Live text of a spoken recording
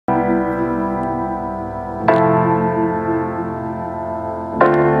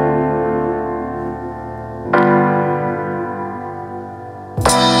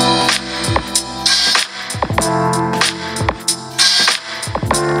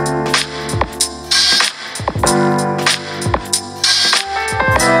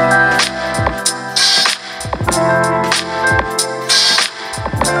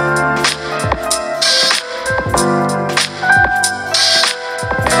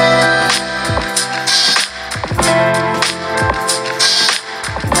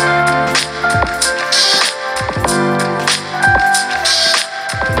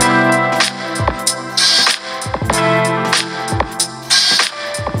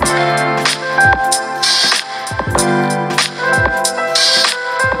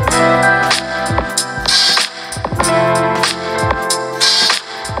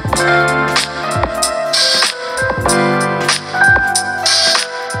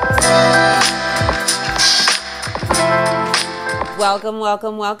Welcome,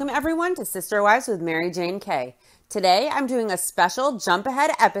 welcome, welcome everyone to Sister Wives with Mary Jane K. Today I'm doing a special jump ahead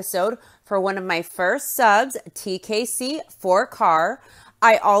episode for one of my first subs, TKC4Car.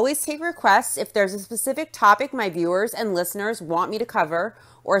 I always take requests if there's a specific topic my viewers and listeners want me to cover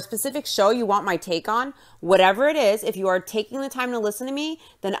or a specific show you want my take on. Whatever it is, if you are taking the time to listen to me,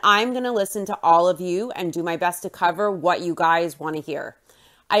 then I'm going to listen to all of you and do my best to cover what you guys want to hear.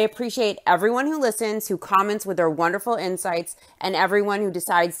 I appreciate everyone who listens, who comments with their wonderful insights, and everyone who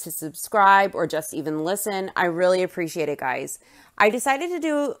decides to subscribe or just even listen. I really appreciate it, guys. I decided to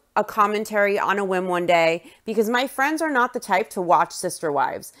do a commentary on a whim one day because my friends are not the type to watch Sister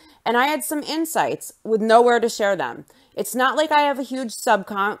Wives, and I had some insights with nowhere to share them. It's not like I have a huge sub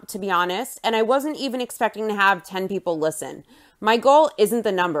count, to be honest, and I wasn't even expecting to have 10 people listen. My goal isn't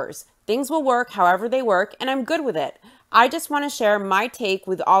the numbers. Things will work however they work, and I'm good with it. I just want to share my take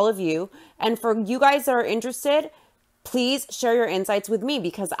with all of you. And for you guys that are interested, please share your insights with me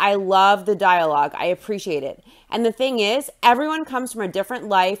because I love the dialogue. I appreciate it. And the thing is, everyone comes from a different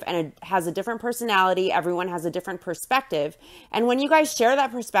life and has a different personality. Everyone has a different perspective. And when you guys share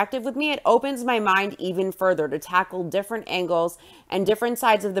that perspective with me, it opens my mind even further to tackle different angles and different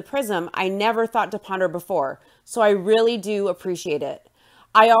sides of the prism I never thought to ponder before. So I really do appreciate it.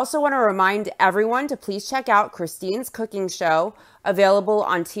 I also want to remind everyone to please check out Christine's cooking show, available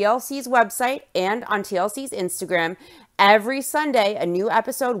on TLC's website and on TLC's Instagram. Every Sunday, a new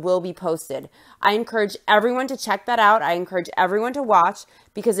episode will be posted. I encourage everyone to check that out. I encourage everyone to watch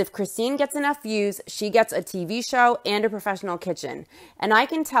because if Christine gets enough views, she gets a TV show and a professional kitchen. And I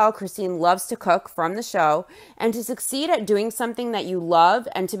can tell Christine loves to cook from the show. And to succeed at doing something that you love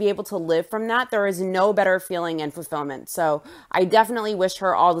and to be able to live from that, there is no better feeling and fulfillment. So I definitely wish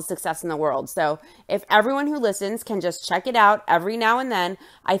her all the success in the world. So if everyone who listens can just check it out every now and then,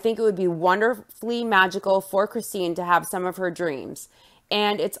 I think it would be wonderfully magical for Christine to have some of her dreams.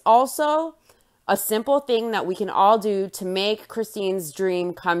 And it's also a simple thing that we can all do to make Christine's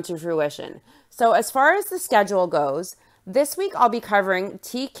dream come to fruition. So as far as the schedule goes, this week I'll be covering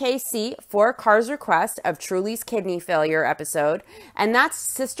TKC4Car's request of Truly's kidney failure episode, and that's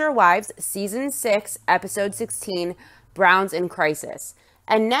Sister Wives Season 6, Episode 16, Browns in Crisis.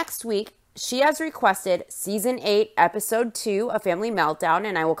 And next week, she has requested Season 8, Episode 2, A Family Meltdown,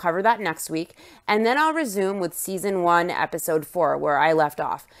 and I will cover that next week. And then I'll resume with Season 1, Episode 4, where I left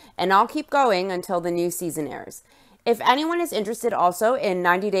off. And I'll keep going until the new season airs. If anyone is interested also in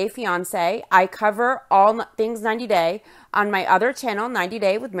 90 Day Fiancé, I cover all things 90 Day on my other channel, 90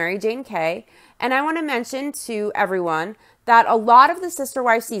 Day with Mary Jane K. And I want to mention to everyone that a lot of the Sister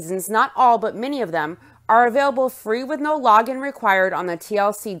Wives seasons, not all, but many of them, are available free with no login required on the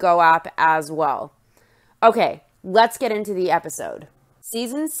TLC Go app as well. Okay, let's get into the episode.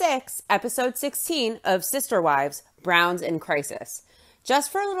 Season 6, Episode 16 of Sister Wives, Browns in Crisis.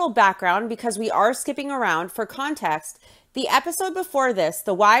 Just for a little background, because we are skipping around, for context, the episode before this,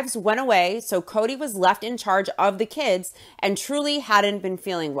 the wives went away, so Cody was left in charge of the kids and Truly hadn't been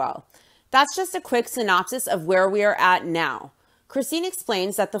feeling well. That's just a quick synopsis of where we are at now. Christine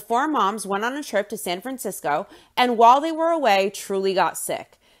explains that the four moms went on a trip to San Francisco, and while they were away, Truly got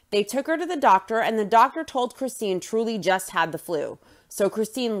sick. They took her to the doctor, and the doctor told Christine Truly just had the flu. So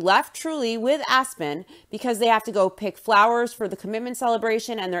Christine left Truly with Aspen because they have to go pick flowers for the commitment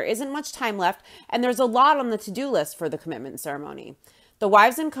celebration, and there isn't much time left, and there's a lot on the to-do list for the commitment ceremony. The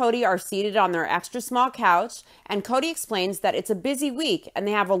wives and Cody are seated on their extra small couch, and Cody explains that it's a busy week, and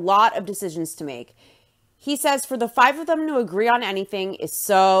they have a lot of decisions to make. He says for the five of them to agree on anything is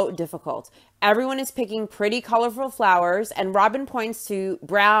so difficult. Everyone is picking pretty colorful flowers, and Robin points to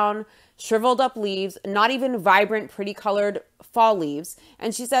brown, shriveled up leaves, not even vibrant, pretty colored fall leaves.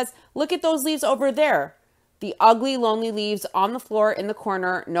 And she says, look at those leaves over there. The ugly, lonely leaves on the floor in the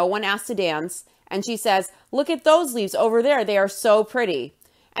corner. No one asked to dance. And she says, look at those leaves over there. They are so pretty.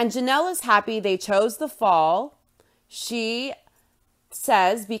 And Janelle is happy they chose the fall. She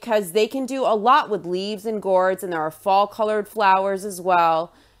says because they can do a lot with leaves and gourds, and there are fall colored flowers as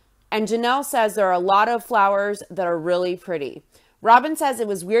well. And Janelle says there are a lot of flowers that are really pretty. Robin says it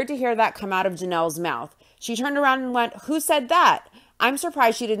was weird to hear that come out of Janelle's mouth. She turned around and went, who said that? I'm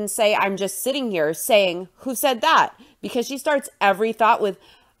surprised she didn't say, I'm just sitting here, saying, who said that? Because she starts every thought with,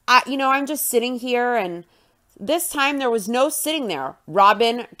 I'm just sitting here. And this time there was no sitting there.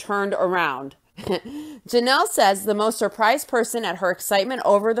 Robin turned around. Janelle says the most surprised person at her excitement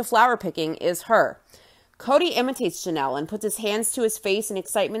over the flower picking is her. Cody imitates Janelle and puts his hands to his face in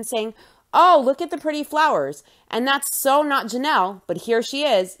excitement, saying, oh, look at the pretty flowers. And that's so not Janelle, but here she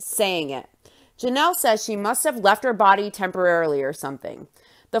is saying it. Janelle says she must have left her body temporarily or something.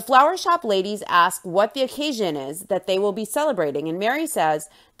 The flower shop ladies ask what the occasion is that they will be celebrating, and Mary says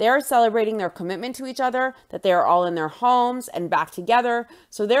they are celebrating their commitment to each other, that they are all in their homes and back together,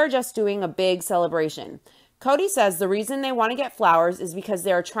 so they're just doing a big celebration. Cody says the reason they want to get flowers is because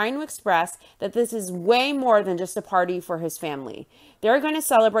they are trying to express that this is way more than just a party for his family. They're going to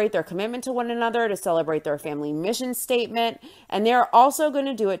celebrate their commitment to one another, to celebrate their family mission statement, and they're also going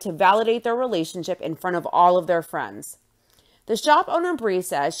to do it to validate their relationship in front of all of their friends. The shop owner Bree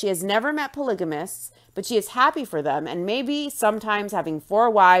says she has never met polygamists, but she is happy for them, and maybe sometimes having 4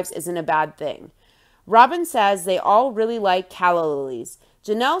 wives isn't a bad thing. Robin says they all really like calla lilies.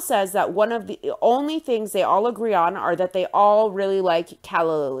 Janelle says that one of the only things they all agree on are that they all really like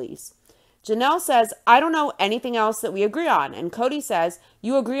calla lilies. Janelle says, I don't know anything else that we agree on. And Cody says,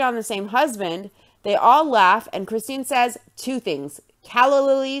 you agree on the same husband. They all laugh, and Christine says 2 things, calla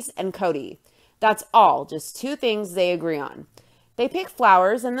lilies and Cody. That's all, just 2 things they agree on. They pick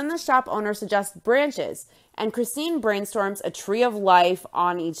flowers, and then the shop owner suggests branches, and Christine brainstorms a tree of life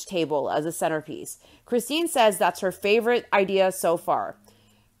on each table as a centerpiece. Christine says that's her favorite idea so far.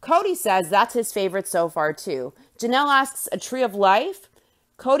 Cody says that's his favorite so far too. Janelle asks, a tree of life?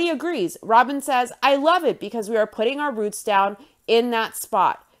 Cody agrees. Robin says, I love it because we are putting our roots down in that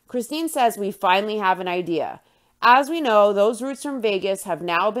spot. Christine says we finally have an idea. As we know, those roots from Vegas have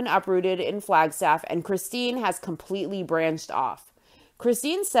now been uprooted in Flagstaff, and Christine has completely branched off.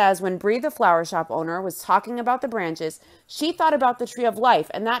 Christine says when Bree, the flower shop owner, was talking about the branches, she thought about the tree of life,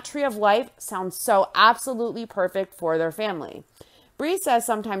 and that tree of life sounds so absolutely perfect for their family. Bree says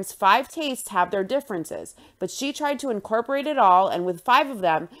sometimes 5 tastes have their differences, but she tried to incorporate it all, and with 5 of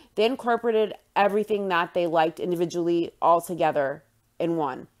them, they incorporated everything that they liked individually all together in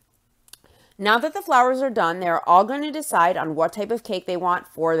one. Now that the flowers are done, they are all going to decide on what type of cake they want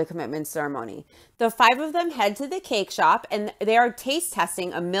for the commitment ceremony. The 5 of them head to the cake shop, and they are taste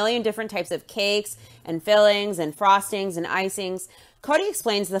testing a million different types of cakes and fillings and frostings and icings. Cody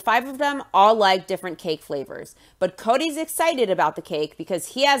explains the 5 of them all like different cake flavors, but Cody's excited about the cake because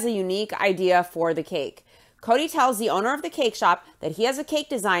he has a unique idea for the cake. Cody tells the owner of the cake shop that he has a cake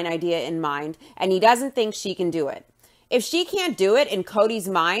design idea in mind, and he doesn't think she can do it. If she can't do it in Cody's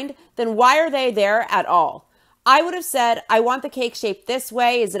mind, then why are they there at all? I would have said, I want the cake shaped this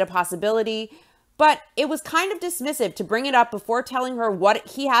way. Is it a possibility? But it was kind of dismissive to bring it up before telling her what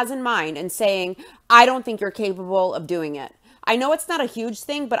he has in mind and saying, I don't think you're capable of doing it. I know it's not a huge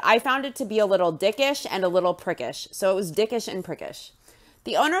thing, but I found it to be a little dickish and a little prickish. So it was dickish and prickish.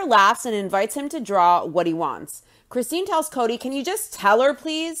 The owner laughs and invites him to draw what he wants. Christine tells Cody, can you just tell her,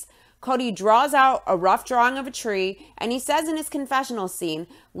 please? Cody draws out a rough drawing of a tree, and he says in his confessional scene,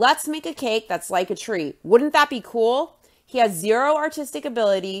 let's make a cake that's like a tree. Wouldn't that be cool? He has 0 artistic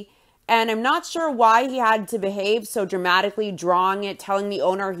ability, and I'm not sure why he had to behave so dramatically, drawing it, telling the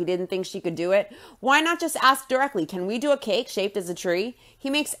owner he didn't think she could do it. Why not just ask directly, can we do a cake shaped as a tree? He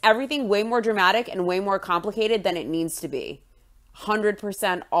makes everything way more dramatic and way more complicated than it needs to be.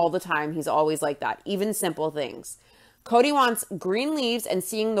 100% all the time, he's always like that, even simple things. Cody wants green leaves and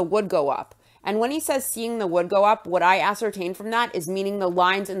seeing the wood go up. And when he says seeing the wood go up, what I ascertain from that is meaning the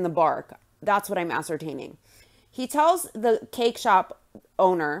lines in the bark. That's what I'm ascertaining. He tells the cake shop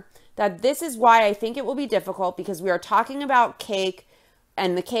owner that this is why I think it will be difficult because we are talking about cake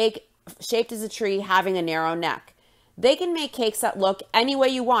and the cake shaped as a tree having a narrow neck. They can make cakes that look any way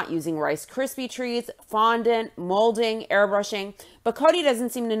you want using Rice Krispie treats, fondant, molding, airbrushing, but Cody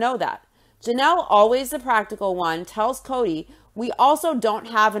doesn't seem to know that. Janelle, always the practical one, tells Cody, we also don't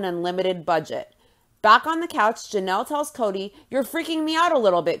have an unlimited budget. Back on the couch, Janelle tells Cody, you're freaking me out a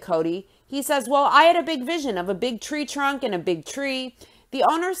little bit, Cody. He says, well, I had a big vision of a big tree trunk and a big tree. The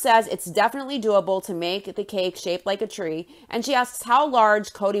owner says it's definitely doable to make the cake shaped like a tree, and she asks how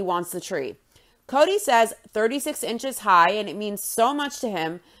large Cody wants the tree. Cody says 36 inches high, and it means so much to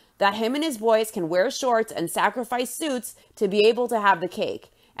him that him and his boys can wear shorts and sacrifice suits to be able to have the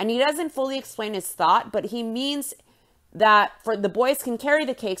cake. And he doesn't fully explain his thought, but he means that for the boys can carry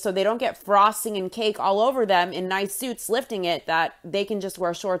the cake so they don't get frosting and cake all over them in nice suits lifting it, that they can just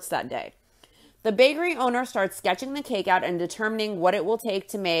wear shorts that day. The bakery owner starts sketching the cake out and determining what it will take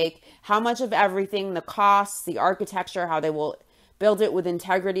to make, how much of everything, the costs, the architecture, how they will build it with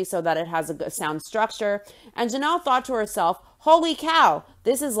integrity so that it has a sound structure. And Janelle thought to herself, holy cow,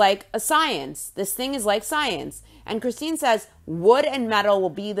 this is like a science. This thing is like science. And Christine says wood and metal will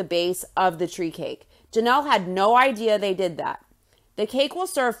be the base of the tree cake. Janelle had no idea they did that. The cake will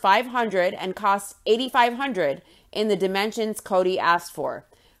serve 500 and cost 8,500 in the dimensions Cody asked for.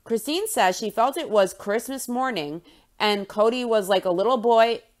 Christine says she felt it was Christmas morning and Cody was like a little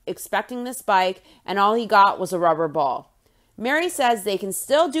boy expecting this bike and all he got was a rubber ball. Mary says they can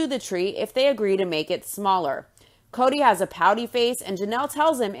still do the tree if they agree to make it smaller. Cody has a pouty face, and Janelle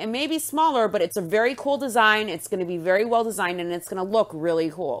tells him it may be smaller, but it's a very cool design. It's going to be very well designed, and it's going to look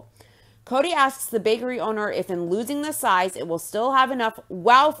really cool. Cody asks the bakery owner if in losing the size, it will still have enough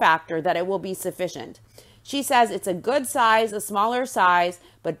wow factor that it will be sufficient. She says it's a good size, a smaller size,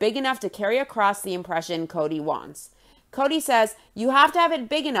 but big enough to carry across the impression Cody wants. Cody says, you have to have it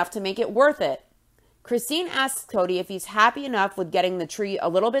big enough to make it worth it. Christine asks Cody if he's happy enough with getting the tree a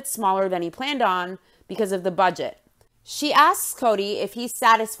little bit smaller than he planned on because of the budget. She asks Cody if he's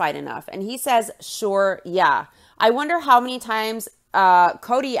satisfied enough, and he says, sure, yeah. I wonder how many times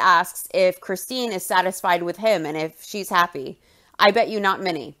Cody asks if Christine is satisfied with him and if she's happy. I bet you not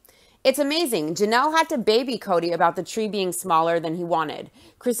many. It's amazing. Janelle had to baby Cody about the tree being smaller than he wanted.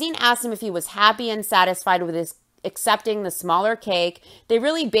 Christine asked him if he was happy and satisfied with his accepting the smaller cake. They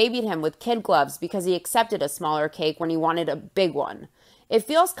really babied him with kid gloves because he accepted a smaller cake when he wanted a big one. It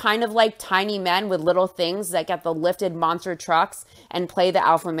feels kind of like tiny men with little things that get the lifted monster trucks and play the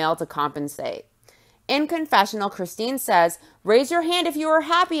alpha male to compensate. In confessional, Christine says, raise your hand if you were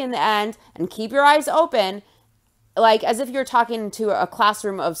happy in the end and keep your eyes open, like as if you're talking to a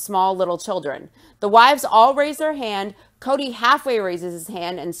classroom of small little children. The wives all raise their hand. Cody halfway raises his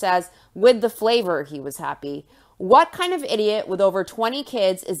hand and says, with the flavor, he was happy. What kind of idiot with over 20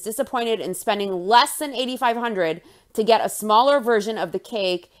 kids is disappointed in spending less than $8,500 to get a smaller version of the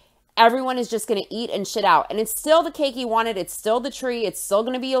cake everyone is just going to eat and shit out? And it's still the cake he wanted. It's still the tree. It's still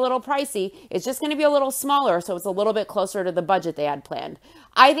going to be a little pricey. It's just going to be a little smaller, so it's a little bit closer to the budget they had planned.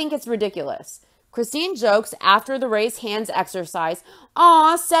 I think it's ridiculous. Christine jokes after the raise hands exercise,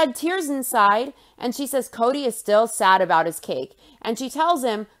 "Aw, sad tears inside." And she says Cody is still sad about his cake. And she tells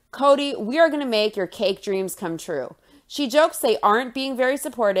him, Cody, we are going to make your cake dreams come true. She jokes they aren't being very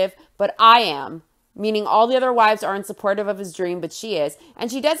supportive, but I am. Meaning all the other wives aren't supportive of his dream, but she is.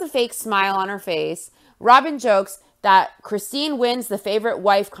 And she does a fake smile on her face. Robin jokes that Christine wins the favorite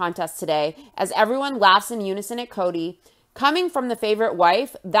wife contest today as everyone laughs in unison at Cody. Coming from the favorite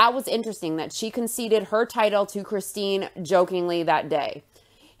wife, that was interesting that she conceded her title to Christine jokingly that day.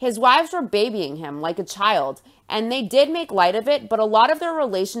 His wives were babying him like a child, and they did make light of it, but a lot of their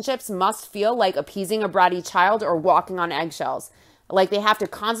relationships must feel like appeasing a bratty child or walking on eggshells. Like they have to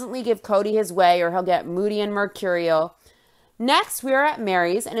constantly give Cody his way or he'll get moody and mercurial. Next, we are at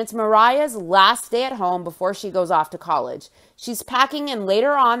Mary's, and it's Mariah's last day at home before she goes off to college. She's packing, and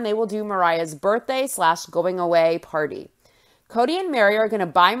later on they will do Mariah's birthday/going away party. Cody and Mary are going to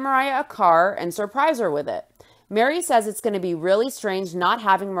buy Mariah a car and surprise her with it. Mary says it's going to be really strange not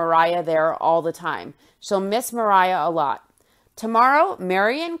having Mariah there all the time. She'll miss Mariah a lot. Tomorrow,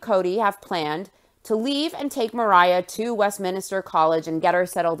 Mary and Cody have planned to leave and take Mariah to Westminster College and get her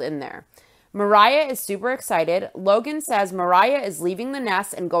settled in there. Mariah is super excited. Logan says Mariah is leaving the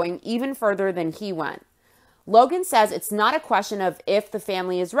nest and going even further than he went. Logan says it's not a question of if the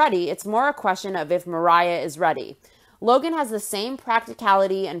family is ready, it's more a question of if Mariah is ready. Logan has the same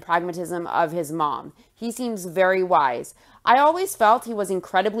practicality and pragmatism of his mom. He seems very wise. I always felt he was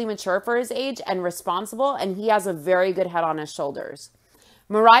incredibly mature for his age and responsible, and he has a very good head on his shoulders.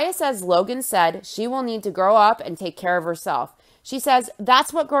 Mariah says Logan said she will need to grow up and take care of herself. She says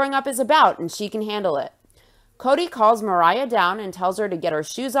that's what growing up is about, and she can handle it. Cody calls Mariah down and tells her to get her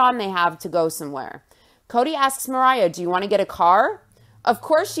shoes on. They have to go somewhere. Cody asks Mariah, do you want to get a car? Of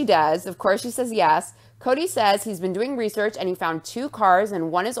course she does. Of course she says yes. Cody says he's been doing research and he found 2 cars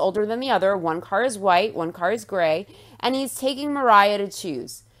and one is older than the other. One car is white, one car is gray, and he's taking Mariah to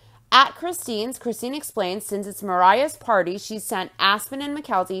choose. At Christine's, Christine explains since it's Mariah's party, she's sent Aspen and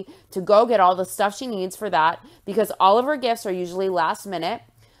McKelty to go get all the stuff she needs for that because all of her gifts are usually last minute.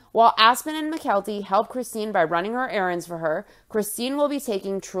 While Aspen and McKelty help Christine by running her errands for her, Christine will be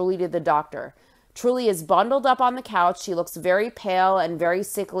taking Truly to the doctor. Truly is bundled up on the couch. She looks very pale and very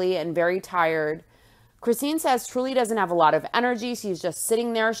sickly and very tired. Christine says Truly doesn't have a lot of energy. She's just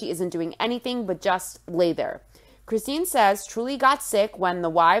sitting there. She isn't doing anything but just lay there. Christine says Truly got sick when the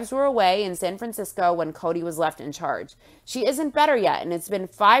wives were away in San Francisco when Cody was left in charge. She isn't better yet, and it's been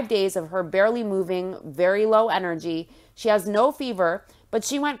 5 days of her barely moving, very low energy. She has no fever, but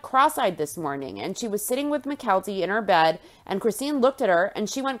she went cross-eyed this morning, and she was sitting with McKelty in her bed, and Christine looked at her, and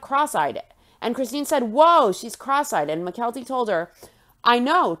she went cross-eyed. And Christine said, whoa, she's cross-eyed, and McKelty told her, I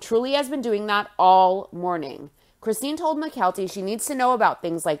know, Truly has been doing that all morning. Christine told McKelty she needs to know about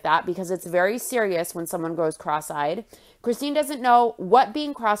things like that because it's very serious when someone goes cross-eyed. Christine doesn't know what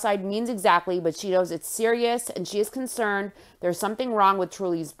being cross-eyed means exactly, but she knows it's serious and she is concerned there's something wrong with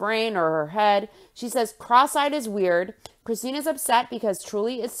Truly's brain or her head. She says cross-eyed is weird. Christine is upset because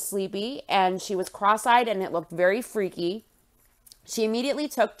Truly is sleepy and she was cross-eyed and it looked very freaky. She immediately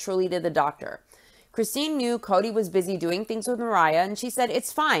took Truly to the doctor. Christine knew Cody was busy doing things with Mariah, and she said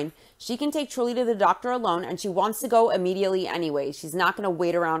it's fine. She can take Truly to the doctor alone, and she wants to go immediately anyway. She's not going to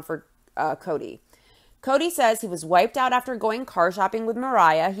wait around for Cody. Cody says he was wiped out after going car shopping with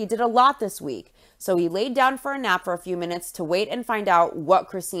Mariah. He did a lot this week, so he laid down for a nap for a few minutes to wait and find out what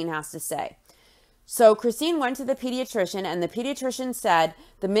Christine has to say. So Christine went to the pediatrician, and the pediatrician said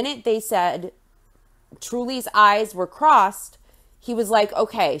the minute they said Truly's eyes were crossed, he was like,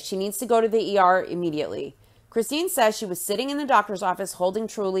 okay, she needs to go to the ER immediately. Christine says she was sitting in the doctor's office holding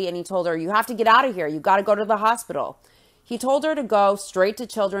Truly, and he told her, you have to get out of here. You got to go to the hospital. He told her to go straight to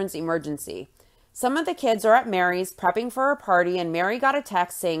children's emergency. Some of the kids are at Mary's prepping for her party, and Mary got a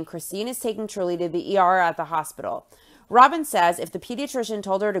text saying Christine is taking Truly to the ER at the hospital. Robin says if the pediatrician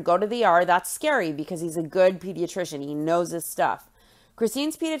told her to go to the ER, that's scary because he's a good pediatrician. He knows his stuff.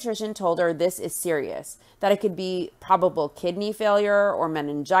 Christine's pediatrician told her this is serious, that it could be probable kidney failure or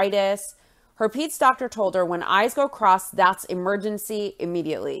meningitis. Her peds doctor told her when eyes go cross, that's emergency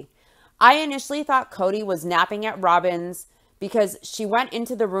immediately. I initially thought Cody was napping at Robin's because she went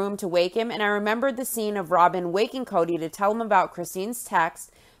into the room to wake him, and I remembered the scene of Robin waking Cody to tell him about Christine's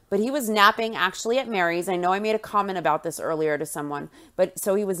text, but he was napping actually at Mary's. I know I made a comment about this earlier to someone, but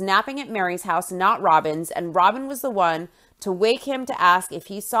so he was napping at Mary's house, not Robin's, and Robin was the one to wake him to ask if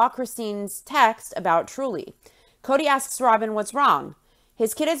he saw Christine's text about Truly. Cody asks Robin what's wrong.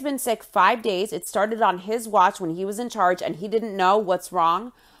 His kid has been sick 5 days. It started on his watch when he was in charge, and he didn't know what's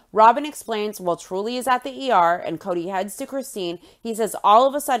wrong. Robin explains, well, Truly is at the ER, and Cody heads to Christine. He says all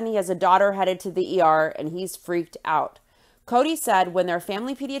of a sudden he has a daughter headed to the ER, and he's freaked out. Cody said when their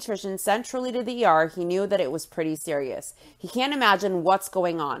family pediatrician sent Truly to the ER, he knew that it was pretty serious. He can't imagine what's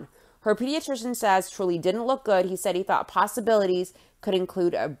going on. Her pediatrician says Truly didn't look good. He said he thought possibilities could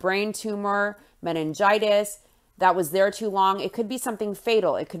include a brain tumor, meningitis, that was there too long. It could be something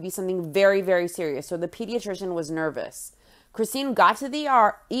fatal. It could be something very, very serious. So the pediatrician was nervous. Christine got to the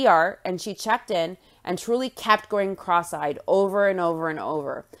ER and she checked in, and Truly kept going cross-eyed over and over and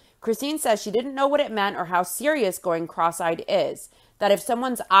over. Christine says she didn't know what it meant or how serious going cross-eyed is, that if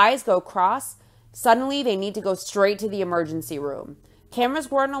someone's eyes go cross, suddenly they need to go straight to the emergency room.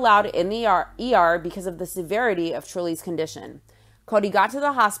 Cameras weren't allowed in the ER because of the severity of Truly's condition. Cody got to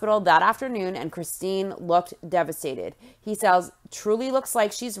the hospital that afternoon, and Christine looked devastated. He says Truly looks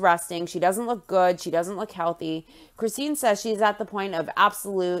like she's resting. She doesn't look good. She doesn't look healthy. Christine says she's at the point of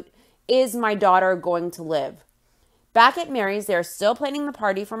absolute, is my daughter going to live? Back at Mary's, they're still planning the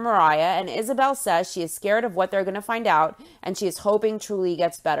party for Mariah, and Isabel says she is scared of what they're going to find out, and she is hoping Truly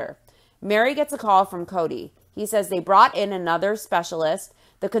gets better. Mary gets a call from Cody. He says they brought in another specialist.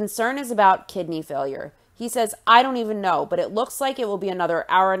 The concern is about kidney failure. He says, I don't even know, but it looks like it will be another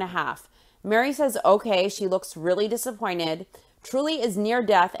hour and a half. Mary says, okay. She looks really disappointed. Truly is near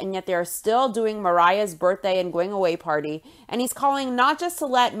death, and yet they're still doing Mariah's birthday and going away party. And he's calling not just to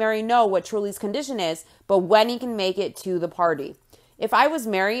let Mary know what Truly's condition is, but when he can make it to the party. If I was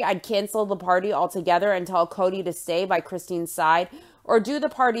Mary, I'd cancel the party altogether and tell Cody to stay by Christine's side, or do the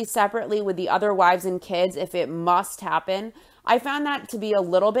party separately with the other wives and kids if it must happen. I found that to be a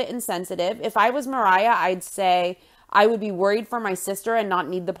little bit insensitive. If I was Mariah, I'd say I would be worried for my sister and not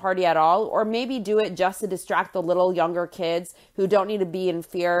need the party at all, or maybe do it just to distract the little younger kids who don't need to be in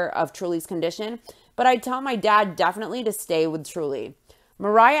fear of Truly's condition. But I'd tell my dad definitely to stay with Truly.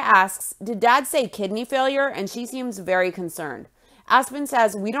 Mariah asks, did Dad say kidney failure? And she seems very concerned. Aspen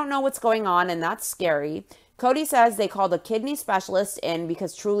says, we don't know what's going on, and that's scary. Cody says they called a kidney specialist in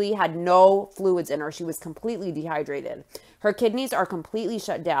because Truly had no fluids in her. She was completely dehydrated. Her kidneys are completely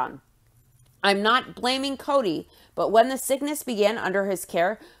shut down. I'm not blaming Cody, but when the sickness began under his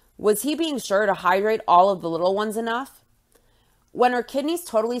care, was he being sure to hydrate all of the little ones enough? When her kidneys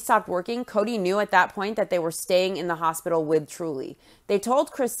totally stopped working, Cody knew at that point that they were staying in the hospital with Truly. They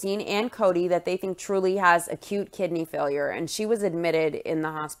told Christine and Cody that they think Truly has acute kidney failure, and she was admitted in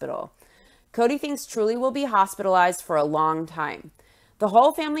the hospital. Cody thinks Truly will be hospitalized for a long time. The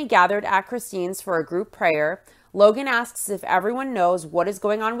whole family gathered at Christine's for a group prayer. Logan asks if everyone knows what is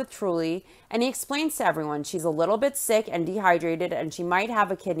going on with Truly, and he explains to everyone she's a little bit sick and dehydrated, and she might have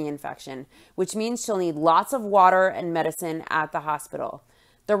a kidney infection, which means she'll need lots of water and medicine at the hospital.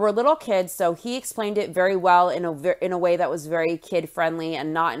 There were little kids, so he explained it very well in a way that was very kid-friendly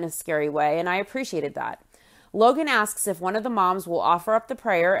and not in a scary way, and I appreciated that. Logan asks if one of the moms will offer up the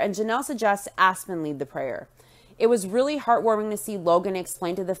prayer, and Janelle suggests Aspen lead the prayer. It was really heartwarming to see Logan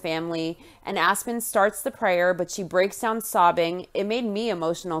explain to the family, and Aspen starts the prayer, but she breaks down sobbing. It made me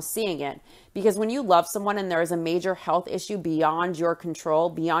emotional seeing it, because when you love someone and there is a major health issue beyond your control,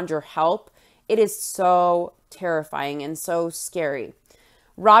 beyond your help, It is so terrifying and so scary.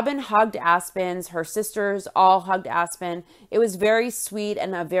 Robin hugged Aspen's, her sisters all hugged Aspen. It was very sweet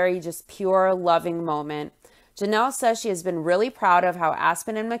and a very just pure, loving moment. Janelle says she has been really proud of how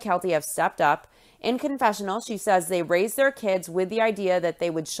Aspen and McKelty have stepped up. In confessional, she says they raised their kids with the idea that they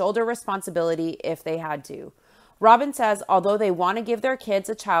would shoulder responsibility if they had to. Robin says although they want to give their kids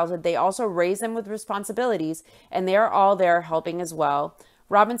a childhood, they also raise them with responsibilities, and they are all there helping as well.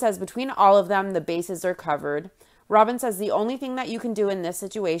 Robin says between all of them, the bases are covered. Robin says the only thing that you can do in this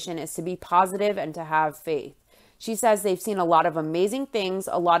situation is to be positive and to have faith. She says they've seen a lot of amazing things,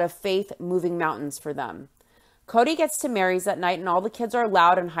 a lot of faith moving mountains for them. Cody gets to Mary's that night and all the kids are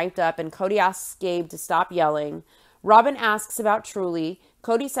loud and hyped up, and Cody asks Gabe to stop yelling. Robin asks about Truly.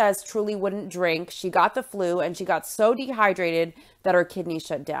 Cody says Truly wouldn't drink. She got the flu and she got so dehydrated that her kidneys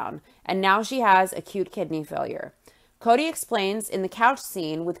shut down. And now she has acute kidney failure. Cody explains in the couch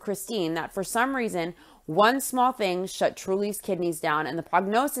scene with Christine that for some reason, one small thing shut Truly's kidneys down, and the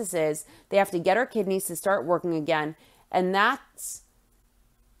prognosis is they have to get her kidneys to start working again. And that's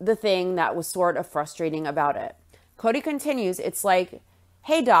the thing that was sort of frustrating about it. Cody continues, it's like,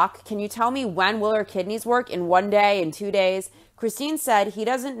 hey doc, can you tell me when will her kidneys work? In 1 day, in 2 days? Christine said he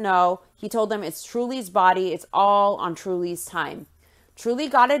doesn't know. He told them it's Truly's body. It's all on Truly's time. Truly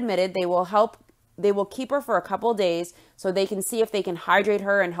got admitted. They will keep her for a couple days so they can see if they can hydrate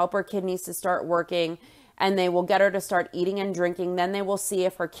her and help her kidneys to start working. And they will get her to start eating and drinking. Then they will see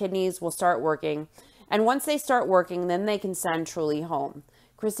if her kidneys will start working. And once they start working, then they can send Truly home.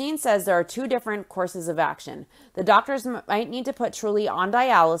 Christine says there are 2 different courses of action. The doctors might need to put Truly on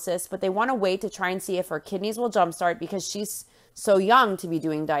dialysis, but they want to wait to try and see if her kidneys will jumpstart because she's so young to be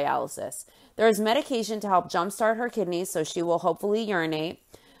doing dialysis. There is medication to help jumpstart her kidneys, so she will hopefully urinate.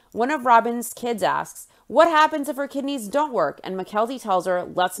 One of Robin's kids asks, what happens if her kidneys don't work? And McKelty tells her,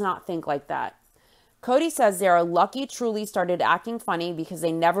 let's not think like that. Cody says they are lucky Truly started acting funny because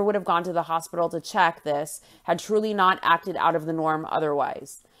they never would have gone to the hospital to check this had Truly not acted out of the norm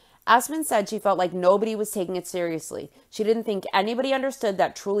otherwise. Aspen said she felt like nobody was taking it seriously. She didn't think anybody understood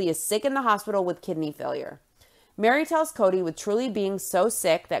that Truly is sick in the hospital with kidney failure. Mary tells Cody with Truly being so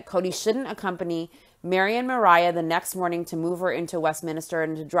sick that Cody shouldn't accompany Mary and Mariah the next morning to move her into Westminster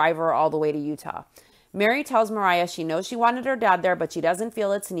and to drive her all the way to Utah. Mary tells Mariah she knows she wanted her dad there, but she doesn't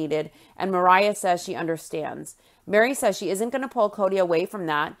feel it's needed, and Mariah says she understands. Mary says she isn't going to pull Cody away from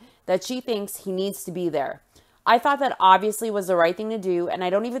that she thinks he needs to be there. I thought that obviously was the right thing to do, and I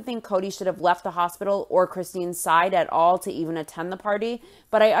don't even think Cody should have left the hospital or Christine's side at all to even attend the party,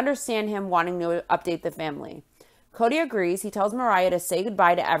 but I understand him wanting to update the family. Cody agrees. He tells Mariah to say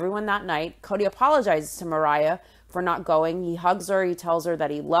goodbye to everyone that night. Cody apologizes to Mariah for not going. He hugs her. He tells her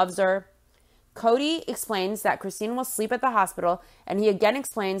that he loves her. Cody explains that Christine will sleep at the hospital, and he again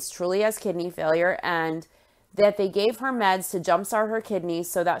explains Truly has kidney failure and that they gave her meds to jumpstart her kidneys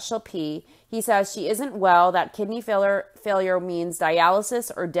so that she'll pee. He says she isn't well, that kidney failure means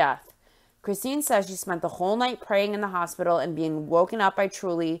dialysis or death. Christine says she spent the whole night praying in the hospital and being woken up by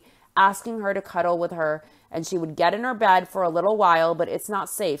Truly, asking her to cuddle with her, and she would get in her bed for a little while, but it's not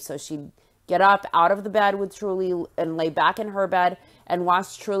safe, so she'd get up out of the bed with Truly and lay back in her bed and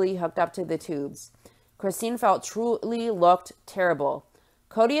watch Truly hooked up to the tubes. Christine felt Truly looked terrible.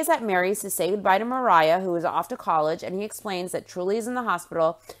 Cody is at Mary's to say goodbye to Mariah, who is off to college, and he explains that Truly is in the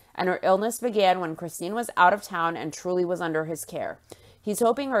hospital and her illness began when Christine was out of town and Truly was under his care. He's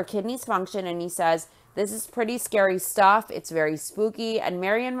hoping her kidneys function, and he says, this is pretty scary stuff. It's very spooky, and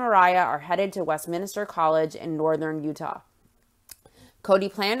Mary and Mariah are headed to Westminster College in northern Utah. Cody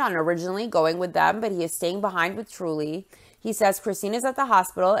planned on originally going with them, but he is staying behind with Truly. He says Christine is at the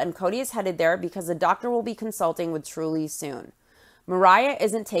hospital, and Cody is headed there because the doctor will be consulting with Truly soon. Mariah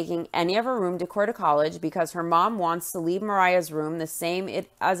isn't taking any of her room decor to college because her mom wants to leave Mariah's room the same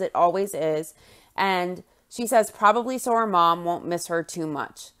as it always is, and she says probably so her mom won't miss her too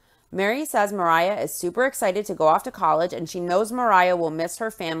much. Mary says Mariah is super excited to go off to college, and she knows Mariah will miss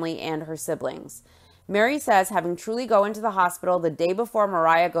her family and her siblings. Mary says having Truly go into the hospital the day before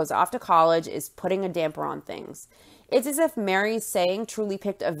Mariah goes off to college is putting a damper on things. It's as if Mary's saying Truly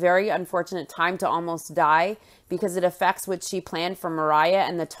picked a very unfortunate time to almost die because it affects what she planned for Mariah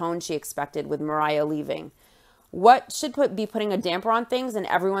and the tone she expected with Mariah leaving. What should be putting a damper on things, and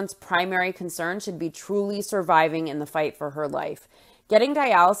everyone's primary concern should be Truly surviving in the fight for her life. Getting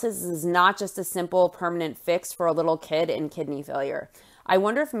dialysis is not just a simple permanent fix for a little kid in kidney failure. I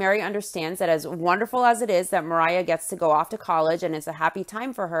wonder if Mary understands that as wonderful as it is that Mariah gets to go off to college and it's a happy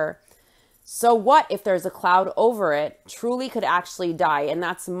time for her, so what if there's a cloud over it? Truly could actually die, and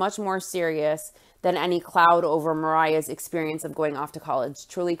that's much more serious than any cloud over Mariah's experience of going off to college.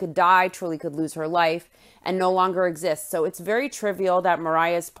 Truly could die, Truly could lose her life, and no longer exist. So it's very trivial that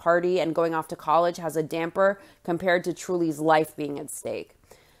Mariah's party and going off to college has a damper compared to Truly's life being at stake.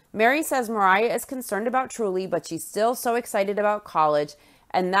 Mary says Mariah is concerned about Truly, but she's still so excited about college,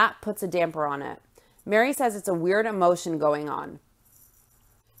 and that puts a damper on it. Mary says it's a weird emotion going on.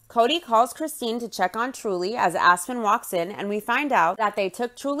 Cody calls Christine to check on Truly as Aspen walks in, and we find out that they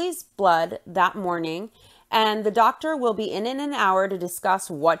took Truly's blood that morning, and the doctor will be in an hour to discuss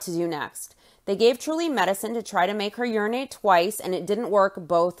what to do next. They gave Truly medicine to try to make her urinate twice, and it didn't work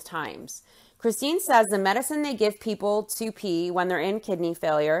both times. Christine says the medicine they give people to pee when they're in kidney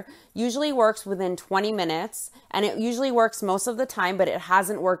failure usually works within 20 minutes, and it usually works most of the time, but it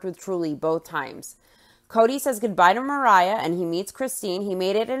hasn't worked with Truly both times. Cody says goodbye to Mariah and he meets Christine. He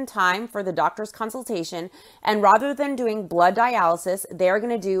made it in time for the doctor's consultation, and rather than doing blood dialysis, they are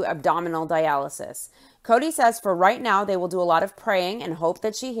going to do abdominal dialysis. Cody says for right now, they will do a lot of praying and hope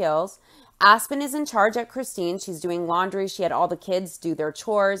that she heals. Aspen is in charge at Christine. She's doing laundry. She had all the kids do their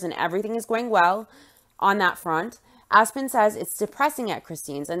chores and everything is going well on that front. Aspen says it's depressing at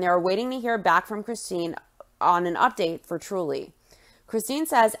Christine's and they're waiting to hear back from Christine on an update for Truly. Christine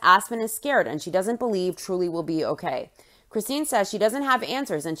says Aspen is scared and she doesn't believe Truly will be okay. Christine says she doesn't have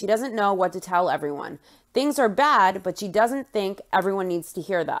answers and she doesn't know what to tell everyone. Things are bad, but she doesn't think everyone needs to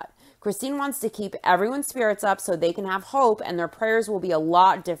hear that. Christine wants to keep everyone's spirits up so they can have hope and their prayers will be a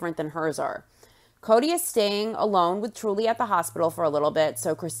lot different than hers are. Cody is staying alone with Truly at the hospital for a little bit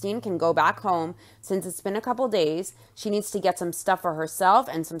so Christine can go back home since it's been a couple days. She needs to get some stuff for herself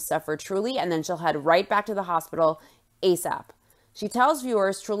and some stuff for Truly, and then she'll head right back to the hospital ASAP. She tells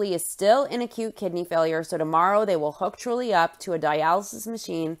viewers Truly is still in acute kidney failure, so tomorrow they will hook Truly up to a dialysis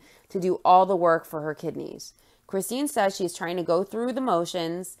machine to do all the work for her kidneys. Christine says she's trying to go through the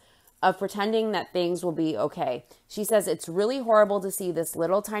motions of pretending that things will be okay. She says it's really horrible to see this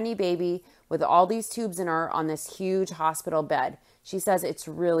little tiny baby with all these tubes in her on this huge hospital bed. She says it's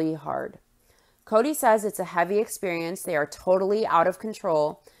really hard. Cody says it's a heavy experience. They are totally out of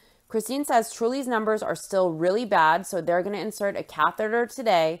control. Christine says Truly's numbers are still really bad, so they're going to insert a catheter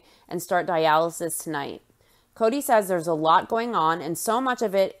today and start dialysis tonight. Cody says there's a lot going on, and so much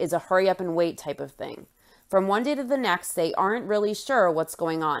of it is a hurry up and wait type of thing. From one day to the next, they aren't really sure what's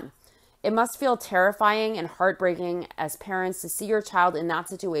going on. It must feel terrifying and heartbreaking as parents to see your child in that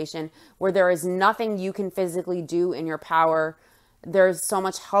situation where there is nothing you can physically do in your power. There's so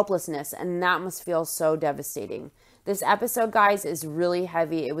much helplessness, and that must feel so devastating. This episode, guys, is really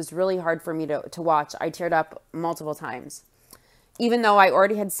heavy. It was really hard for me to watch. I teared up multiple times, even though I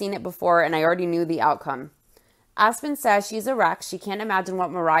already had seen it before and I already knew the outcome. Aspen says she's a wreck. She can't imagine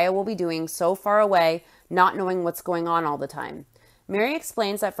what Mariah will be doing so far away, not knowing what's going on all the time. Mary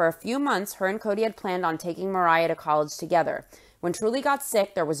explains that for a few months, her and Cody had planned on taking Mariah to college together. When Truly got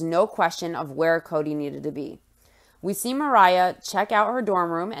sick, there was no question of where Cody needed to be. We see Mariah check out her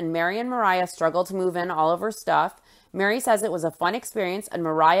dorm room, and Mary and Mariah struggle to move in all of her stuff. Mary says it was a fun experience, and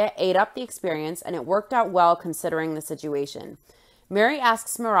Mariah ate up the experience, and it worked out well considering the situation. Mary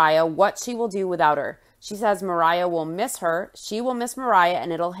asks Mariah what she will do without her. She says Mariah will miss her, she will miss Mariah,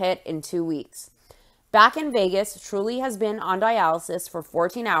 and it'll hit in 2 weeks. Back in Vegas, Truly has been on dialysis for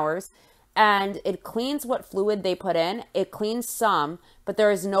 14 hours, and it cleans what fluid they put in. It cleans some, but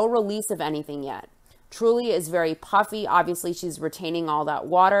there is no release of anything yet. Truly is very puffy. Obviously, she's retaining all that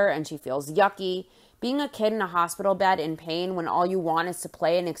water, and she feels yucky. Being a kid in a hospital bed in pain when all you want is to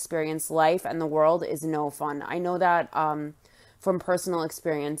play and experience life and the world is no fun. I know that from personal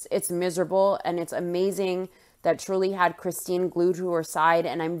experience. It's miserable, and it's amazing that Truly had Christine glued to her side,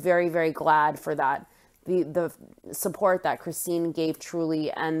 and I'm very, very glad for that. The support that Christine gave Truly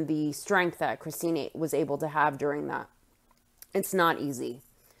and the strength that Christine was able to have during that. It's not easy.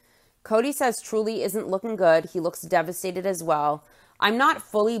 Cody says Truly isn't looking good. He looks devastated as well. I'm not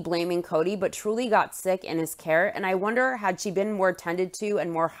fully blaming Cody, but Truly got sick in his care, and I wonder, had she been more tended to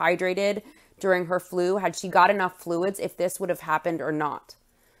and more hydrated during her flu, had she got enough fluids, if this would have happened or not.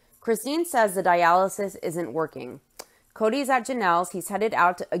 Christine says the dialysis isn't working. Cody's at Janelle's. He's headed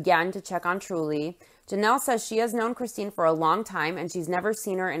out again to check on Truly. Janelle says she has known Christine for a long time, and she's never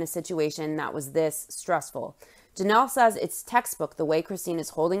seen her in a situation that was this stressful. Janelle says it's textbook the way Christine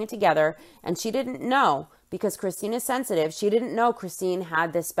is holding it together, and she didn't know because Christine is sensitive. She didn't know Christine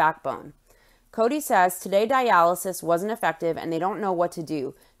had this backbone. Cody says today dialysis wasn't effective and they don't know what to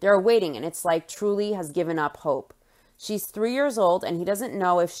do. They're waiting, and it's like Truly has given up hope. She's 3 years old and he doesn't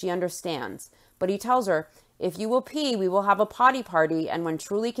know if she understands, but he tells her, if you will pee, we will have a potty party, and when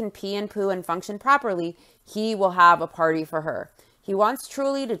Truly can pee and poo and function properly, he will have a party for her. He wants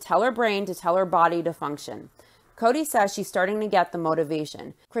Truly to tell her brain to tell her body to function. Cody says she's starting to get the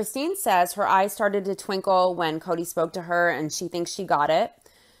motivation. Christine says her eyes started to twinkle when Cody spoke to her and she thinks she got it.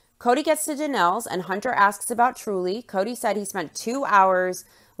 Cody gets to Janelle's and Hunter asks about Truly. Cody said he spent 2 hours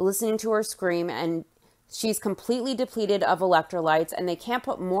listening to her scream and she's completely depleted of electrolytes and they can't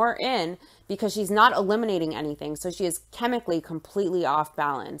put more in because she's not eliminating anything. So she is chemically completely off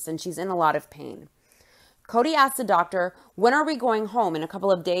balance and she's in a lot of pain. Cody asked the doctor, when are we going home? In a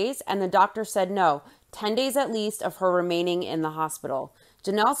couple of days? And the doctor said no, 10 days at least of her remaining in the hospital.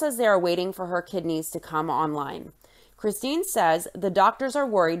 Janelle says they are waiting for her kidneys to come online. Christine says the doctors are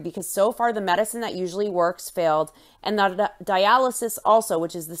worried because so far the medicine that usually works failed and the dialysis also,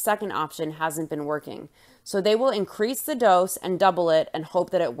 which is the second option, hasn't been working. So they will increase the dose and double it and hope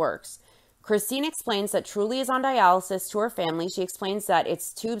that it works. Christine explains that Truly is on dialysis to her family. She explains that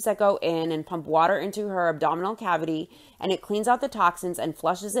it's tubes that go in and pump water into her abdominal cavity and it cleans out the toxins and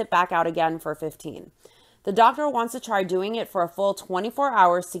flushes it back out again for 15. The doctor wants to try doing it for a full 24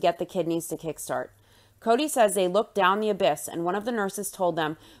 hours to get the kidneys to kickstart. Cody says they looked down the abyss and one of the nurses told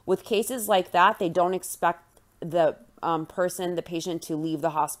them with cases like that, they don't expect the patient to leave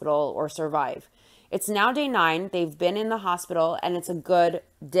the hospital or survive. It's now day 9. They've been in the hospital and it's a good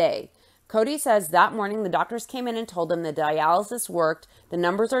day. Cody says that morning the doctors came in and told them the dialysis worked, the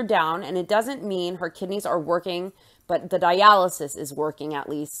numbers are down, and it doesn't mean her kidneys are working, but the dialysis is working at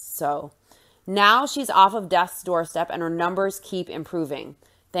least. So now she's off of death's doorstep and her numbers keep improving.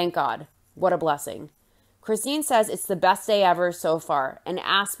 Thank God. What a blessing. Christine says it's the best day ever so far, and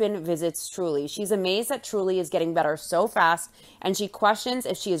Aspen visits Truly. She's amazed that Truly is getting better so fast, and she questions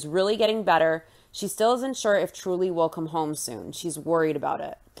if she is really getting better. She still isn't sure if Truly will come home soon. She's worried about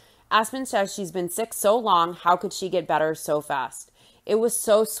it. Aspen says she's been sick so long, how could she get better so fast? It was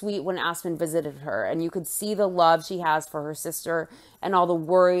so sweet when Aspen visited her, and you could see the love she has for her sister and all the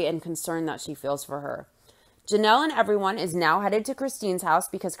worry and concern that she feels for her. Janelle and everyone is now headed to Christine's house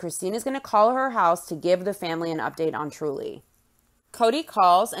because Christine is going to call her house to give the family an update on Truly. Cody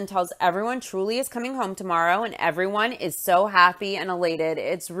calls and tells everyone Truly is coming home tomorrow, and everyone is so happy and elated.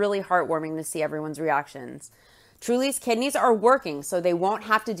 It's really heartwarming to see everyone's reactions. Truly's kidneys are working, so they won't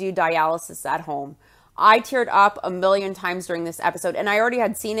have to do dialysis at home. I teared up a million times during this episode, and I already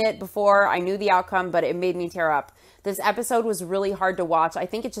had seen it before. I knew the outcome, but it made me tear up. This episode was really hard to watch. I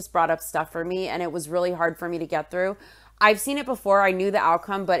think it just brought up stuff for me, and it was really hard for me to get through. I've seen it before. I knew the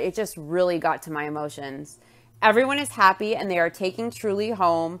outcome, but it just really got to my emotions. Everyone is happy, and they are taking Truly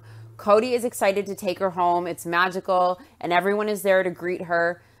home. Cody is excited to take her home. It's magical, and everyone is there to greet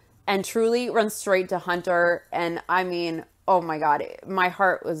her. And Truly runs straight to Hunter, and I mean, oh my God, my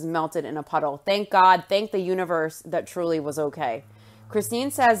heart was melted in a puddle. Thank God, thank the universe that Truly was okay.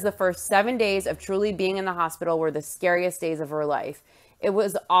 Christine says the first 7 days of Truly being in the hospital were the scariest days of her life. It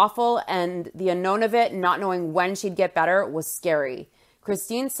was awful, and the unknown of it, not knowing when she'd get better, was scary.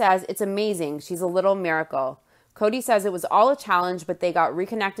 Christine says it's amazing. She's a little miracle. Cody says it was all a challenge, but they got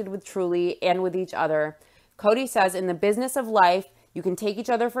reconnected with Truly and with each other. Cody says in the business of life, you can take each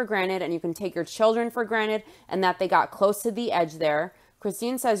other for granted and you can take your children for granted, and that they got close to the edge there.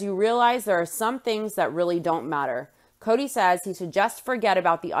 Christine says you realize there are some things that really don't matter. Cody says he should just forget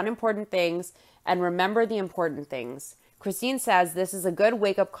about the unimportant things and remember the important things. Christine says this is a good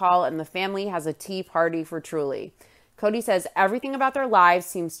wake-up call and the family has a tea party for Truly. Cody says everything about their lives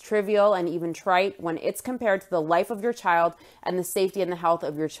seems trivial and even trite when it's compared to the life of your child and the safety and the health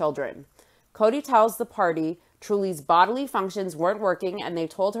of your children. Cody tells the party Truly's bodily functions weren't working and they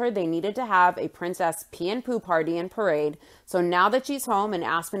told her they needed to have a princess pee and poo party and parade. So now that she's home and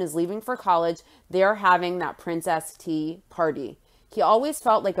Aspen is leaving for college, they're having that princess tea party. He always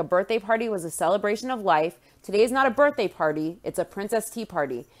felt like a birthday party was a celebration of life. Today is not a birthday party, it's a princess tea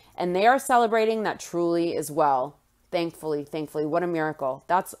party. And they are celebrating that Truly is well. Thankfully, what a miracle.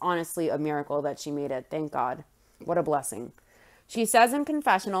 That's honestly a miracle that she made it. Thank God. What a blessing. She says in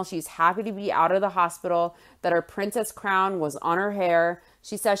confessional she's happy to be out of the hospital, that her princess crown was on her hair.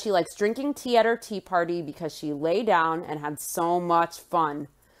 She says she likes drinking tea at her tea party because she lay down and had so much fun.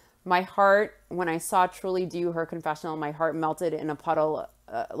 My heart, when I saw Truly do her confessional, my heart melted in a puddle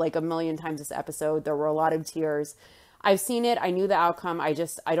like a million times this episode. There were a lot of tears. I've seen it. I knew the outcome. I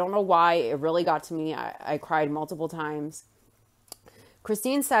don't know why. It really got to me. I cried multiple times.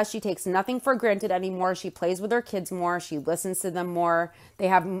 Christine says she takes nothing for granted anymore. She plays with her kids more. She listens to them more.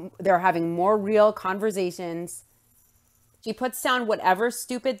 They're having more real conversations. She puts down whatever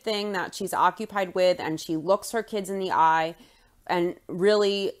stupid thing that she's occupied with and she looks her kids in the eye. And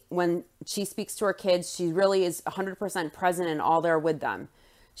really, when she speaks to her kids, she really is 100% present and all there with them.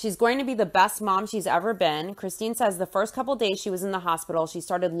 She's going to be the best mom she's ever been. Christine says the first couple days she was in the hospital, she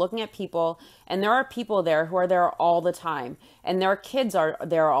started looking at people, and there are people there who are there all the time, and their kids are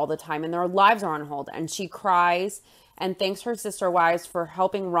there all the time, and their lives are on hold. And she cries and thanks her sister wives for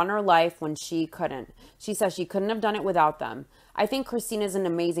helping run her life when she couldn't. She says she couldn't have done it without them. I think Christine is an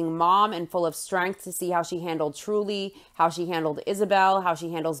amazing mom and full of strength to see how she handled Truly, how she handled Isabel, how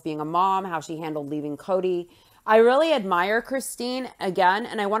she handles being a mom, how she handled leaving Cody. I really admire Christine again,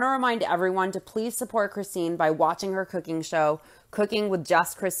 and I want to remind everyone to please support Christine by watching her cooking show, Cooking with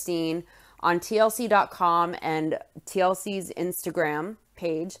Just Christine, on TLC.com and TLC's Instagram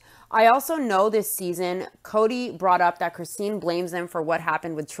page. I also know this season, Cody brought up that Christine blames him for what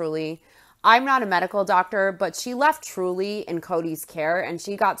happened with Truly. I'm not a medical doctor, but she left Truly in Cody's care, and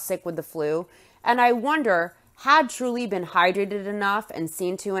she got sick with the flu. And I wonder, had Truly been hydrated enough and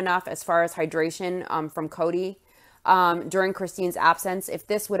seen to enough as far as hydration from Cody during Christine's absence, if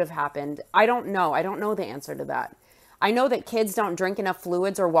this would have happened? I don't know. I don't know the answer to that. I know that kids don't drink enough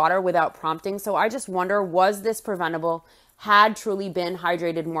fluids or water without prompting, so I just wonder, was this preventable had Truly been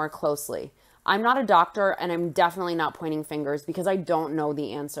hydrated more closely? I'm not a doctor, and I'm definitely not pointing fingers because I don't know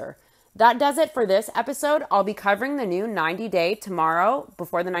the answer. That does it for this episode. I'll be covering the new 90 Day tomorrow,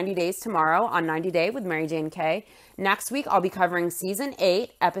 before the 90 days tomorrow on 90 Day with Mary Jane K. Next week, I'll be covering Season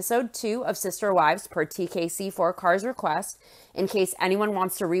 8, Episode 2 of Sister Wives per TKC 4 Cars request, in case anyone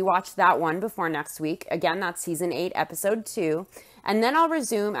wants to rewatch that one before next week. Again, that's Season 8, Episode 2. And then I'll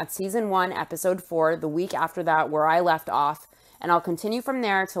resume at Season 1, Episode 4, the week after that, where I left off. And I'll continue from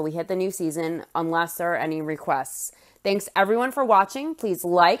there till we hit the new season, unless there are any requests. Thanks everyone for watching. Please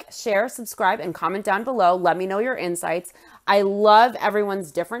like, share, subscribe, and comment down below. Let me know your insights. I love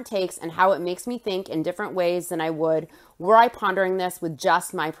everyone's different takes and how it makes me think in different ways than I would were I pondering this with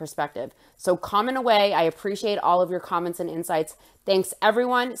just my perspective. So comment away. I appreciate all of your comments and insights. Thanks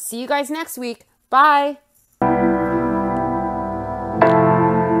everyone. See you guys next week. Bye.